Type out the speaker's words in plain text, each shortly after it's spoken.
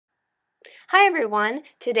Hi everyone!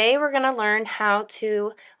 Today we're going to learn how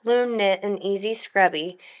to loom knit an easy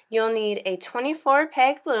scrubby. You'll need a 24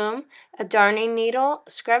 peg loom, a darning needle,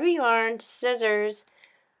 scrubby yarn, scissors,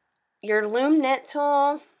 your loom knit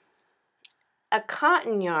tool, a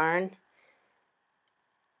cotton yarn,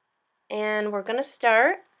 and we're going to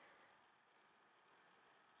start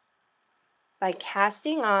by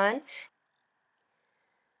casting on.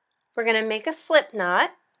 We're going to make a slip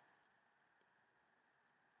knot.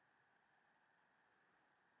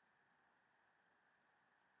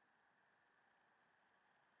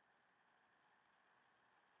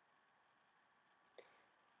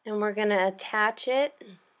 And we're going to attach it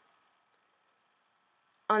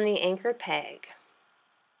on the anchor peg.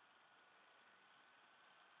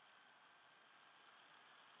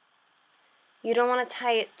 You don't want to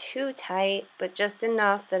tie it too tight, but just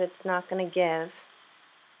enough that it's not going to give.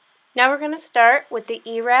 Now we're going to start with the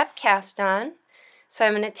E-wrap cast on. So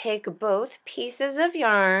I'm going to take both pieces of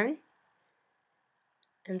yarn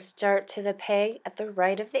and start to the peg at the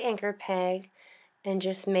right of the anchor peg and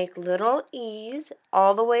just make little E's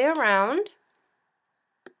all the way around.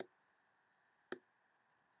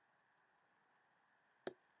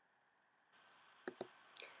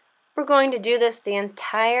 We're going to do this the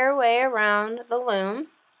entire way around the loom.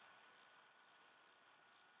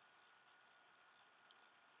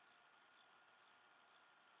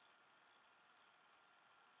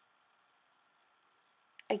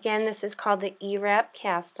 Again, this is called the E-wrap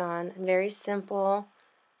cast on. Very simple.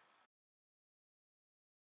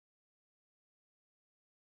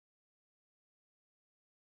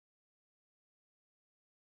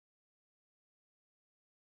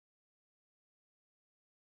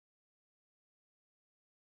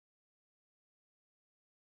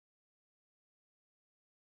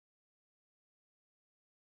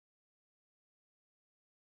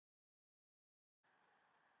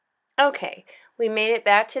 Okay, we made it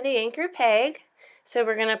back to the anchor peg, so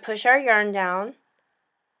we're going to push our yarn down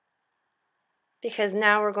because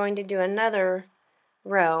now we're going to do another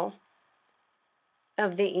row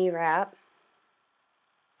of the E-wrap.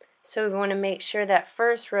 So we want to make sure that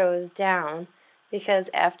first row is down because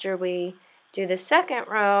after we do the second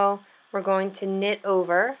row, we're going to knit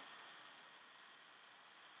over.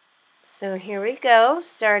 So here we go,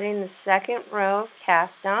 starting the second row of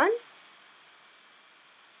cast on.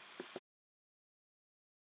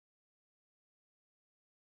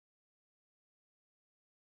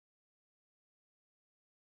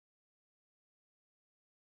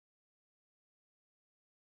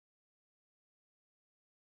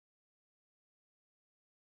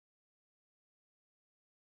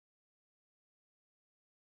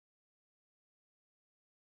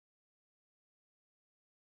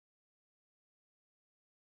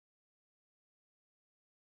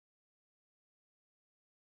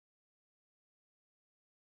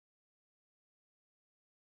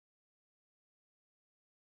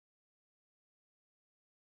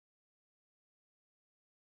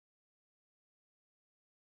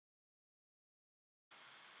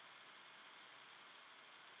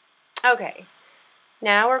 Okay,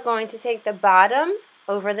 now we're going to take the bottom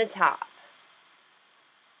over the top.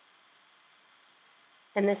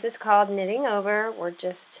 And this is called knitting over. We're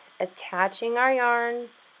just attaching our yarn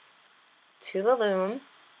to the loom.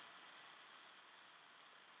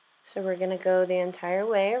 So we're going to go the entire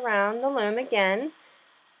way around the loom again.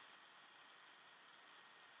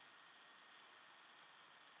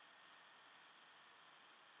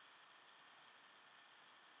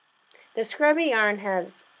 The scrubby yarn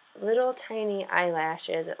has little tiny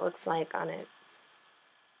eyelashes, it looks like, on it.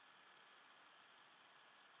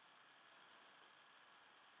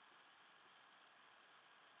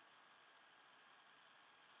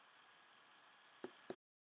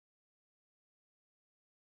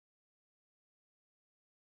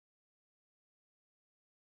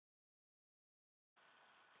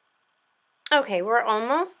 Okay, we're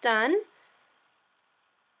almost done.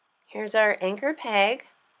 Here's our anchor peg.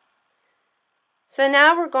 So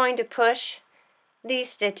now we're going to push these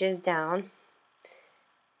stitches down.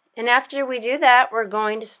 And after we do that, we're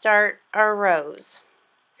going to start our rows.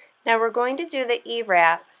 Now we're going to do the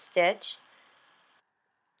E-wrap stitch.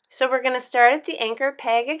 So we're going to start at the anchor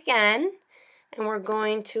peg again, and we're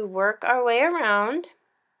going to work our way around.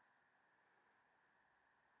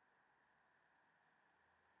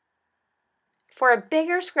 For a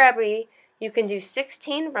bigger scrubby, you can do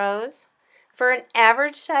 16 rows. For an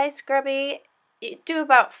average size scrubby, you do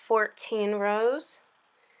about 14 rows.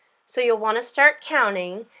 So you'll want to start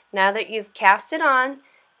counting. Now that you've cast it on,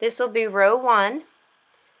 this will be row 1.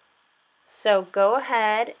 So go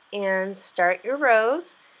ahead and start your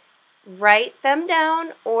rows. Write them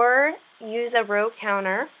down or use a row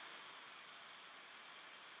counter.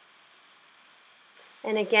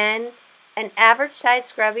 And again, an average size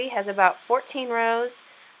scrubby has about 14 rows.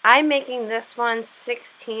 I'm making this one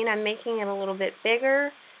 16. I'm making it a little bit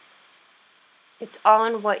bigger. It's all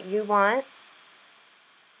in what you want.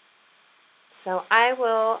 So I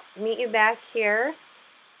will meet you back here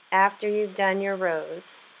after you've done your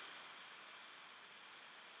rows.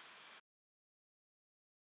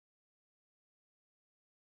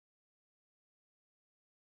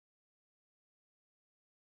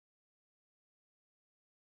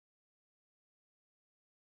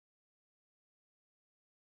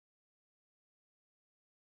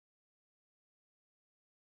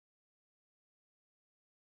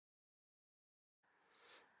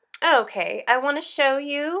 Okay, I want to show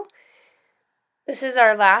you, this is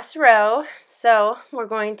our last row, so we're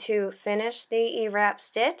going to finish the E-wrap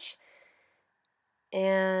stitch,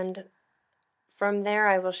 and from there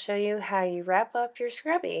I will show you how you wrap up your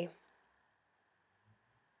scrubby.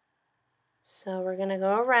 So we're going to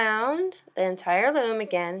go around the entire loom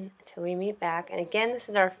again until we meet back, and again this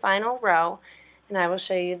is our final row, and I will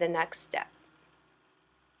show you the next step.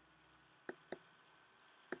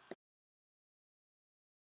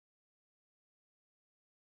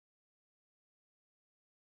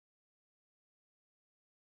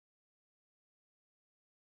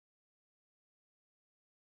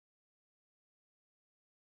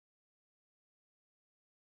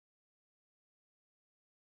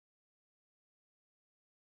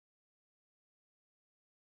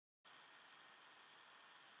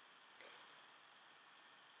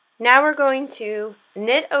 Now we're going to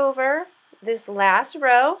knit over this last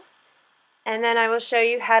row, and then I will show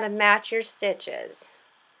you how to match your stitches.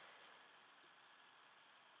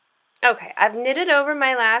 Okay, I've knitted over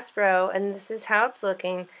my last row, and this is how it's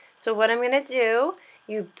looking. So what I'm going to do,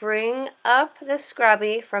 you bring up the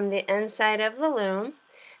scrubby from the inside of the loom,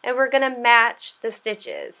 and we're going to match the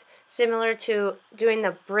stitches, similar to doing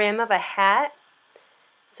the brim of a hat.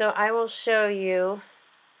 So I will show you.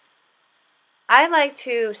 I like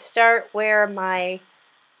to start where my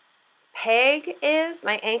peg is,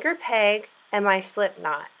 my anchor peg, and my slip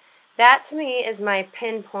knot. That to me is my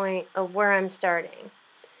pinpoint of where I'm starting.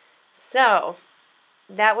 So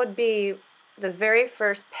that would be the very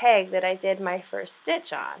first peg that I did my first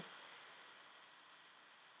stitch on.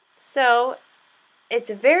 So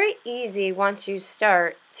it's very easy once you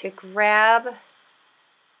start to grab.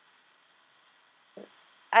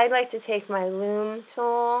 I like to take my loom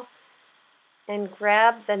tool and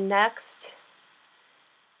grab the next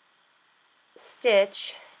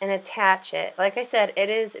stitch and attach it. Like I said, it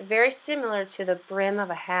is very similar to the brim of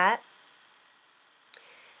a hat.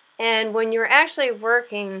 And when you're actually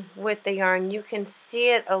working with the yarn, you can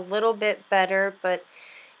see it a little bit better, but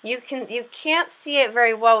you can't see it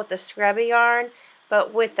very well with the scrubby yarn,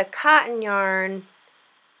 but with the cotton yarn,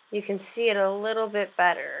 you can see it a little bit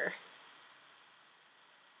better.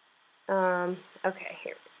 Okay,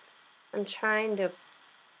 here. I'm trying to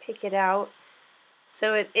pick it out.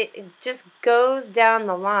 So it just goes down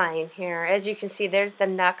the line here. As you can see, there's the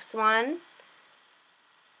next one.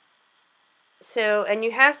 So, and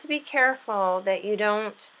you have to be careful that you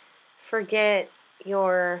don't forget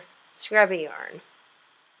your scrubby yarn,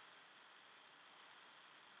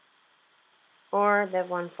 or that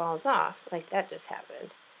one falls off, like that just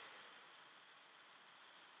happened.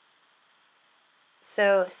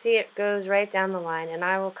 So, see, it goes right down the line, and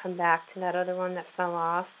I will come back to that other one that fell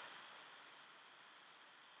off.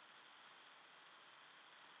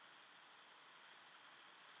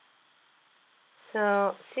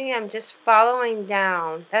 So, see, I'm just following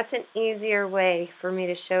down. That's an easier way for me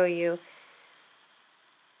to show you.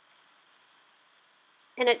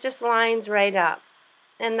 And it just lines right up.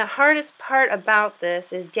 And the hardest part about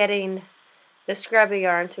this is getting the scrubby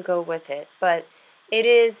yarn to go with it. But it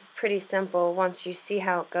is pretty simple once you see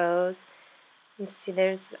how it goes. And see,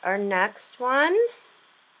 there's our next one.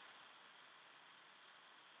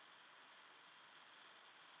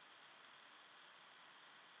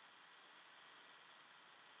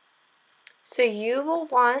 So you will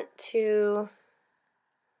want to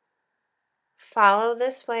follow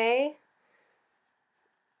this way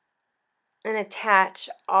and attach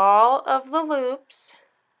all of the loops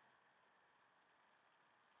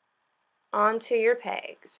onto your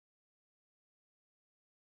pegs.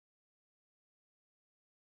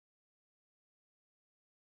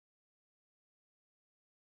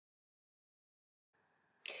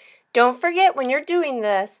 Don't forget, when you're doing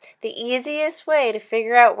this, the easiest way to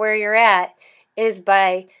figure out where you're at is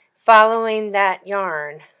by following that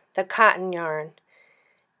yarn, the cotton yarn.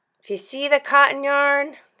 If you see the cotton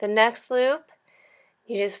yarn, the next loop,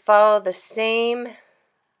 You just follow the same,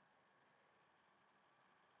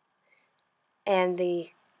 and the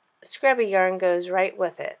scrubby yarn goes right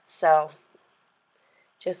with it. So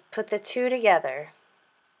just put the two together.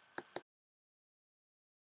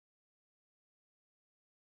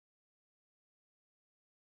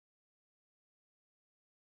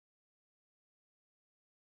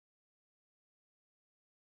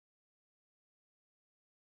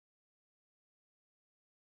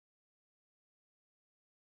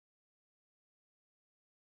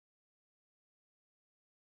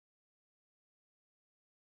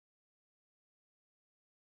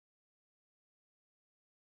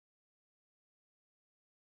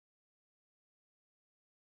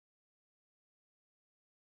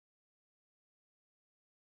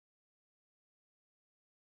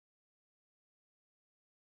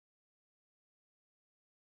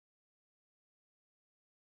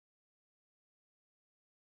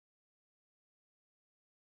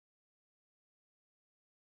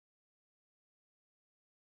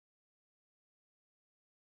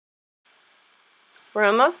 We're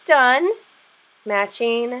almost done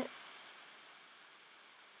matching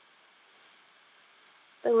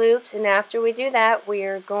the loops, and after we do that, we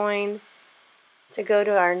are going to go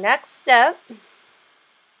to our next step.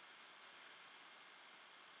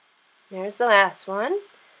 There's the last one.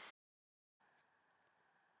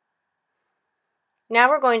 Now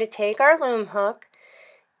we're going to take our loom hook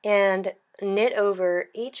and knit over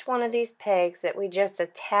each one of these pegs that we just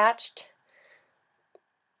attached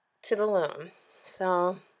to the loom.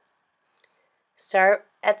 So start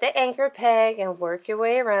at the anchor peg and work your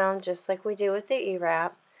way around just like we do with the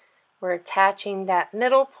E-wrap. We're attaching that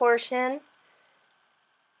middle portion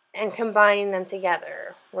and combining them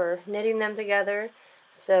together. We're knitting them together,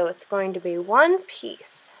 so it's going to be one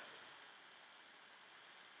piece.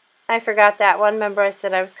 I forgot that one. Remember, I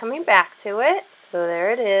said I was coming back to it, so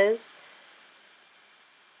there it is.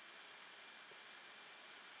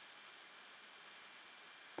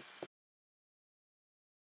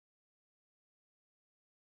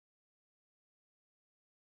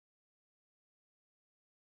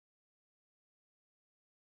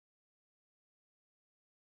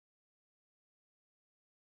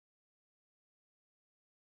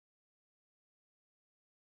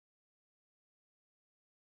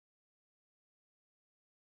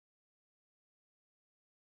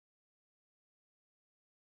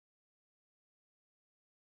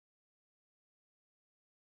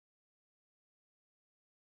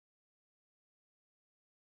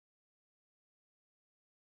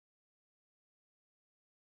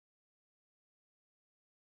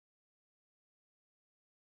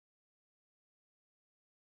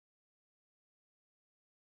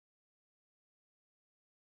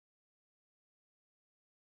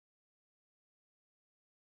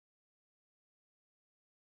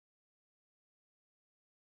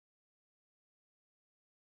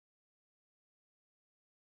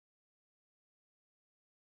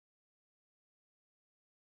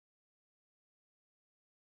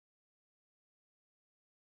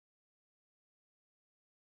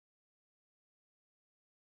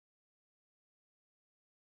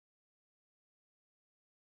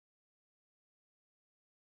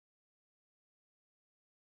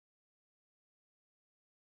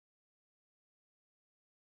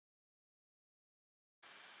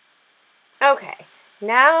 Okay,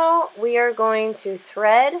 now we are going to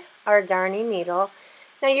thread our darning needle.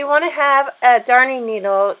 Now you want to have a darning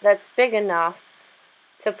needle that's big enough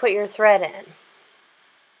to put your thread in.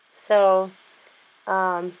 So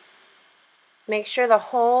make sure the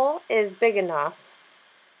hole is big enough.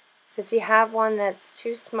 So if you have one that's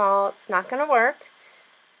too small, it's not going to work.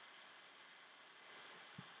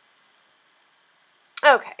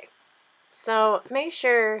 Okay, so make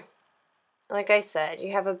sure, like I said,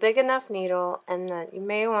 you have a big enough needle, and that you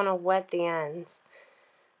may want to wet the ends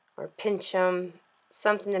or pinch them,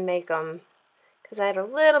 something to make them, because I had a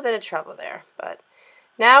little bit of trouble there. But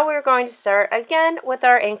now we're going to start again with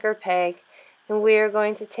our anchor peg, and we are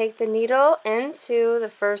going to take the needle into the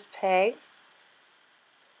first peg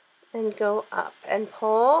and go up and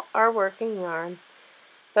pull our working yarn.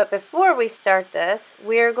 But before we start this,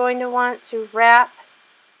 we are going to want to wrap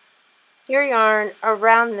your yarn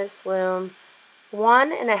around this loom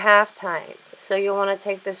 1.5 times. So you'll want to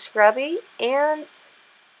take the scrubby and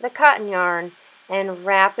the cotton yarn and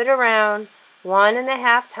wrap it around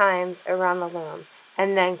 1.5 times around the loom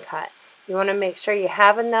and then cut. You want to make sure you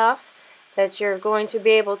have enough that you're going to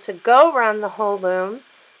be able to go around the whole loom,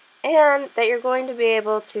 and that you're going to be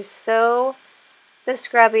able to sew the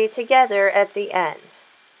scrubby together at the end.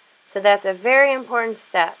 So that's a very important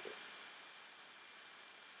step.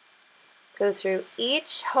 go through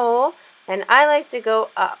each hole, and I like to go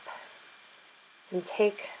up and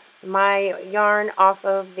take my yarn off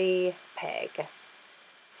of the peg.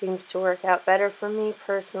 Seems to work out better for me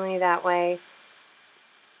personally that way.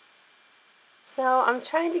 So I'm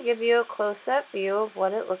trying to give you a close-up view of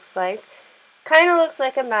what it looks like. Kind of looks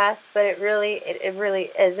like a mess, but it really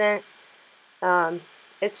isn't.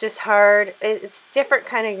 It's just hard. It's different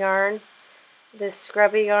kind of yarn, this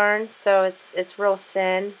scrubby yarn, so it's real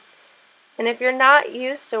thin. And if you're not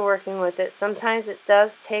used to working with it, sometimes it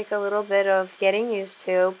does take a little bit of getting used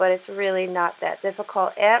to, but it's really not that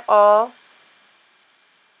difficult at all.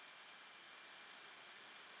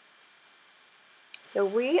 So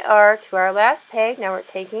we are to our last peg. Now we're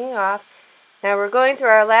taking it off. Now we're going through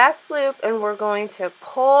our last loop and we're going to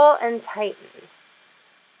pull and tighten.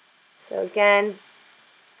 So again,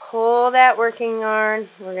 pull that working yarn.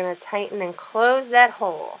 We're going to tighten and close that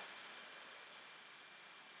hole.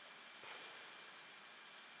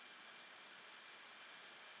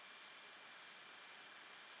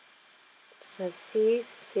 So see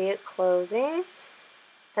it closing.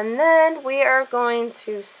 And then we are going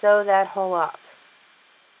to sew that hole up.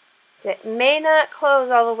 It may not close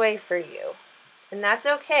all the way for you, and that's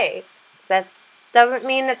okay. That doesn't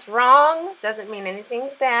mean it's wrong, doesn't mean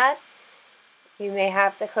anything's bad. You may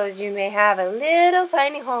have to close, you may have a little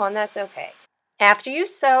tiny hole, and that's okay. After you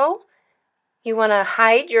sew, you want to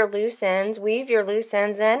hide your loose ends, weave your loose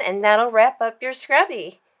ends in, and that'll wrap up your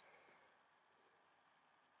scrubby.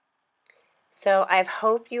 So I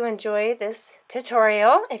hope you enjoy this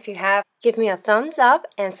tutorial. If you have, give me a thumbs up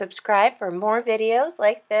and subscribe for more videos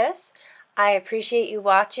like this. I appreciate you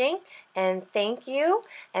watching and thank you,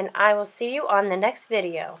 and I will see you on the next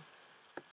video.